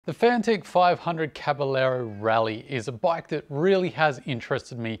The Fantic 500 Caballero Rally is a bike that really has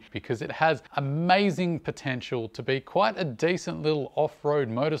interested me because it has amazing potential to be quite a decent little off-road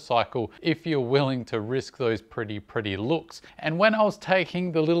motorcycle if you're willing to risk those pretty looks. And when I was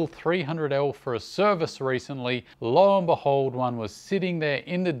taking the little 300L for a service recently, lo and behold, one was sitting there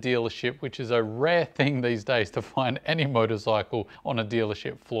in the dealership, which is a rare thing these days to find any motorcycle on a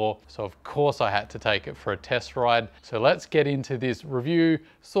dealership floor. So of course I had to take it for a test ride. So let's get into this review,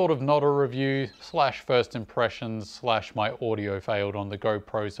 sort of not a review slash first impressions slash my audio failed on the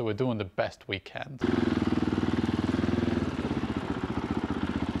GoPro, so we're doing the best we can.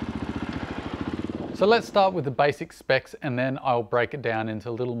 So let's start with the basic specs and then I'll break it down into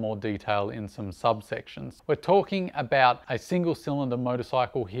a little more detail in some subsections. We're talking about a single cylinder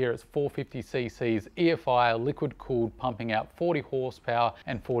motorcycle here. It's 450cc's EFI, liquid cooled, pumping out 40 horsepower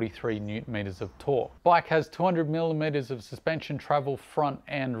and 43 Newton meters of torque. Bike has 200 millimeters of suspension travel front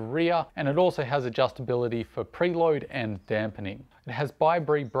and rear, and it also has adjustability for preload and dampening. It has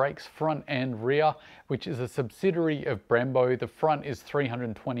bi-bree brakes front and rear, which is a subsidiary of Brembo. The front is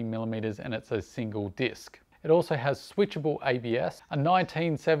 320 millimeters and it's a single disc. It also has switchable ABS, a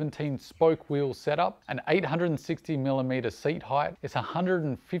 1917 spoke wheel setup, an 860 millimeter seat height. It's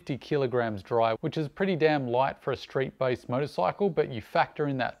 150 kilograms dry, which is pretty damn light for a street-based motorcycle, but you factor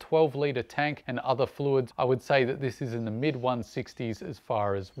in that 12-liter tank and other fluids, I would say that this is in the mid 160s as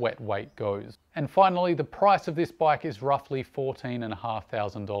far as wet weight goes. And finally, the price of this bike is roughly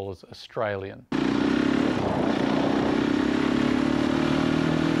 $14,500 Australian.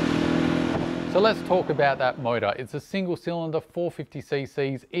 So let's talk about that motor. It's a single cylinder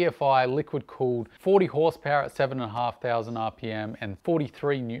 450cc's EFI, liquid cooled, 40 horsepower at 7,500 RPM and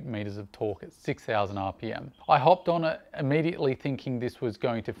 43 Newton meters of torque at 6,000 RPM. I hopped on it immediately thinking this was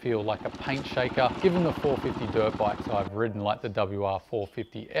going to feel like a paint shaker, given the 450 dirt bikes I've ridden like the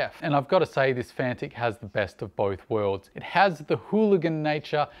WR450F. And I've got to say this Fantic has the best of both worlds. It has the hooligan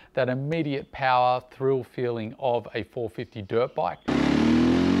nature, that immediate power, thrill feeling of a 450 dirt bike.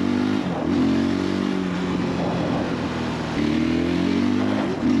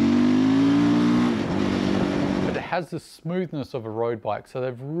 Has the smoothness of a road bike, so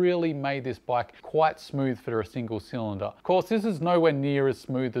they've really made this bike quite smooth for a single cylinder. Of course, this is nowhere near as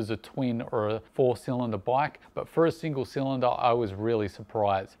smooth as a twin or a 4-cylinder bike, but for a single cylinder I was really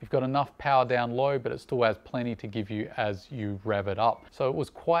surprised. You've got enough power down low, but it still has plenty to give you as you rev it up. So it was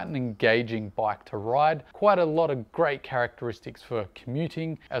quite an engaging bike to ride, quite a lot of great characteristics for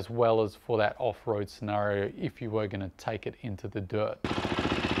commuting as well as for that off-road scenario if you were going to take it into the dirt.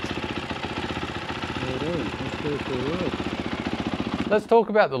 Let's talk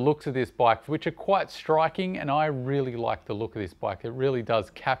about the looks of this bike, which are quite striking, and I really like the look of this bike. It really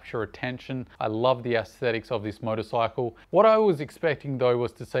does capture attention. I love the aesthetics of this motorcycle. What I was expecting though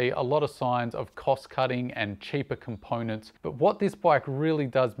was to see a lot of signs of cost cutting and cheaper components, but what this bike really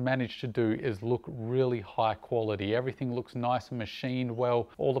does manage to do is look really high quality. Everything looks nice and machined well.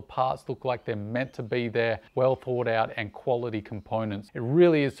 All the parts look like they're meant to be there, well thought out and quality components. It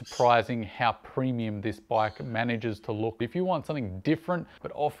really is surprising how premium this bike manages to look. If you want something different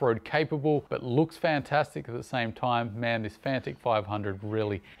but off-road capable but looks fantastic at the same time, man, this Fantic 500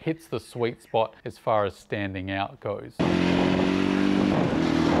 really hits the sweet spot as far as standing out goes.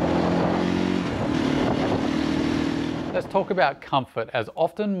 Let's talk about comfort, as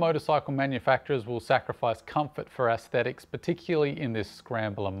often motorcycle manufacturers will sacrifice comfort for aesthetics, particularly in this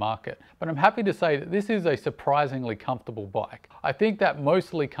Scrambler market. But I'm happy to say that this is a surprisingly comfortable bike. I think that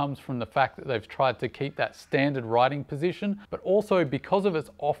mostly comes from the fact that they've tried to keep that standard riding position, but also because of its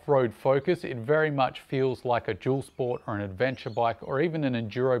off-road focus, it very much feels like a dual sport or an adventure bike or even an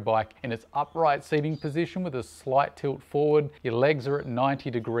enduro bike in its upright seating position with a slight tilt forward. Your legs are at 90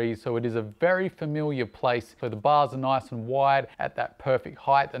 degrees, so it is a very familiar place. So the bars are nice and wide at that perfect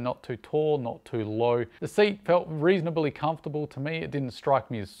height. They're not too tall, not too low. The seat felt reasonably comfortable to me. It didn't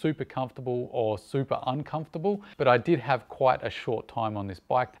strike me as super comfortable or super uncomfortable, but I did have quite a short time on this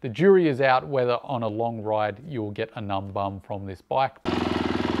bike. The jury is out whether on a long ride you'll get a numb bum from this bike.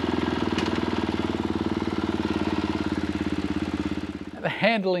 The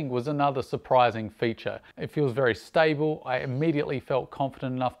handling was another surprising feature. It feels very stable. I immediately felt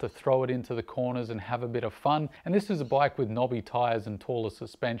confident enough to throw it into the corners and have a bit of fun. And this is a bike with knobby tires and taller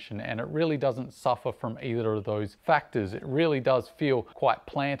suspension, and it really doesn't suffer from either of those factors. It really does feel quite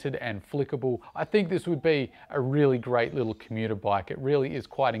planted and flickable. I think this would be a really great little commuter bike. It really is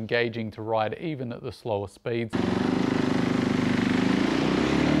quite engaging to ride even at the slower speeds.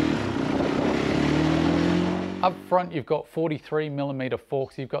 Up front, you've got 43mm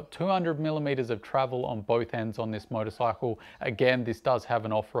forks. You've got 200mm of travel on both ends on this motorcycle. Again, this does have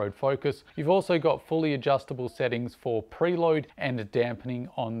an off-road focus. You've also got fully adjustable settings for preload and dampening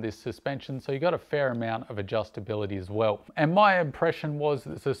on this suspension, so you've got a fair amount of adjustability as well. And my impression was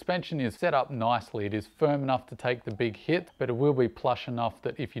that the suspension is set up nicely. It is firm enough to take the big hit, but it will be plush enough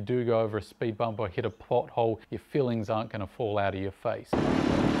that if you do go over a speed bump or hit a pothole, your fillings aren't going to fall out of your face.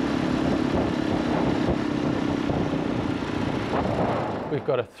 We've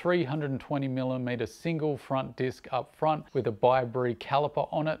got a 320mm single front disc up front with a Bi-Brie caliper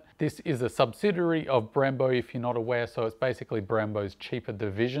on it. This is a subsidiary of Brembo if you're not aware, so it's basically Brembo's cheaper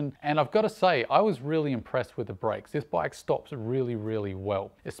division. And I've got to say, I was really impressed with the brakes. This bike stops really, really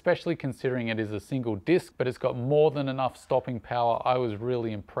well, especially considering it is a single disc, but it's got more than enough stopping power. I was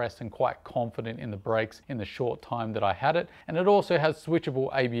really impressed and quite confident in the brakes in the short time that I had it. And it also has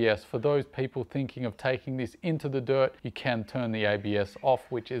switchable ABS. For those people thinking of taking this into the dirt, you can turn the ABS off,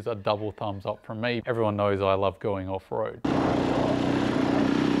 which is a double thumbs up from me. Everyone knows I love going off-road.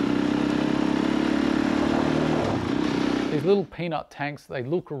 These little peanut tanks, they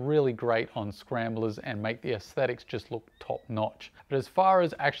look really great on scramblers and make the aesthetics just look top notch. But as far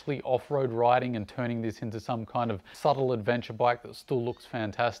as actually off-road riding and turning this into some kind of subtle adventure bike that still looks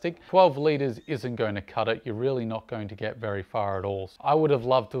fantastic, 12 litres isn't going to cut it. You're really not going to get very far at all. I would have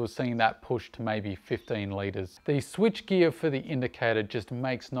loved to have seen that push to maybe 15 litres. The switch gear for the indicator just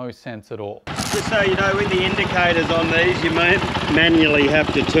makes no sense at all. Just so you know, with the indicators on these, you may manually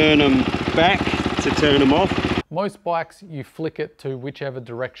have to turn them back to turn them off. Most bikes, you flick it to whichever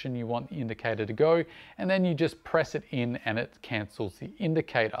direction you want the indicator to go, and then you just press it in and it cancels the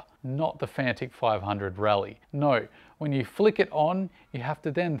indicator, not the Fantic 500 Rally. No, when you flick it on, you have to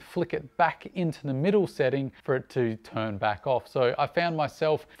then flick it back into the middle setting for it to turn back off. So I found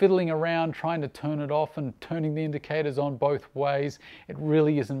myself fiddling around trying to turn it off and turning the indicators on both ways. It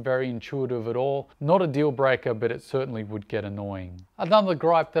really isn't very intuitive at all. Not a deal breaker, but it certainly would get annoying. Another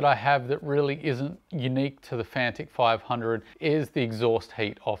gripe that I have that really isn't unique to the Fantic 500 is the exhaust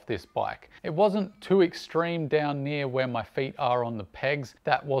heat off this bike. It wasn't too extreme down near where my feet are on the pegs.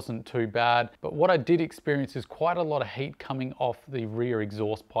 That wasn't too bad, but what I did experience is quite a lot of heat coming off the rear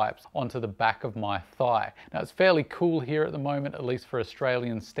exhaust pipes onto the back of my thigh. Now it's fairly cool here at the moment, at least for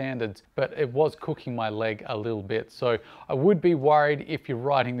Australian standards, but it was cooking my leg a little bit. So I would be worried if you're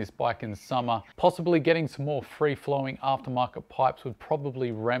riding this bike in summer. Possibly getting some more free-flowing aftermarket pipes would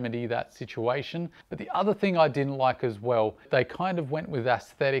probably remedy that situation. But the other thing I didn't like as well, they kind of went with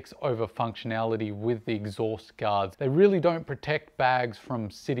aesthetics over functionality with the exhaust guards. They really don't protect bags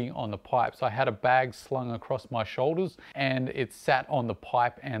from sitting on the pipes. I had a bag slung across my shoulders and it sat on the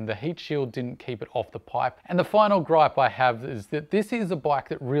pipe and the heat shield didn't keep it off the pipe. And the final gripe I have is that this is a bike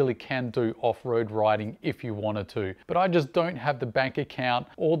that really can do off-road riding if you wanted to, but I just don't have the bank account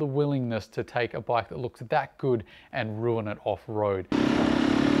or the willingness to take a bike that looks that good and ruin it off-road.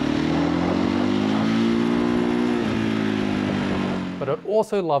 But I'd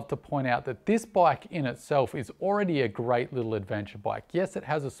also love to point out that this bike in itself is already a great little adventure bike. Yes, it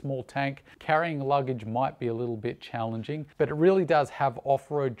has a small tank. Carrying luggage might be a little bit challenging, but it really does have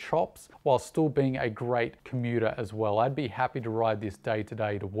off-road chops while still being a great commuter as well. I'd be happy to ride this day to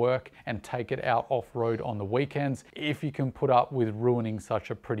day to work and take it out off-road on the weekends if you can put up with ruining such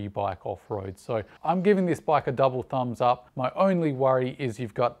a pretty bike off-road. So I'm giving this bike a double thumbs up. My only worry is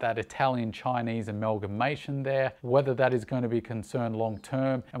you've got that Italian-Chinese amalgamation there, whether that is going to be a concern long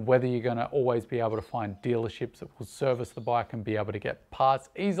term and whether you're going to always be able to find dealerships that will service the bike and be able to get parts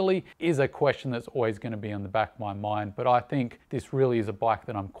easily is a question that's always going to be on the back of my mind. But I think this really is a bike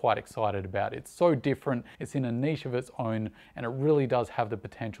that I'm quite excited about. It's so different, it's in a niche of its own, and it really does have the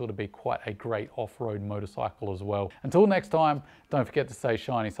potential to be quite a great off-road motorcycle as well. Until next time, don't forget to stay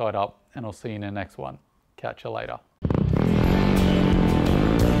shiny side up, and I'll see you in the next one. Catch you later.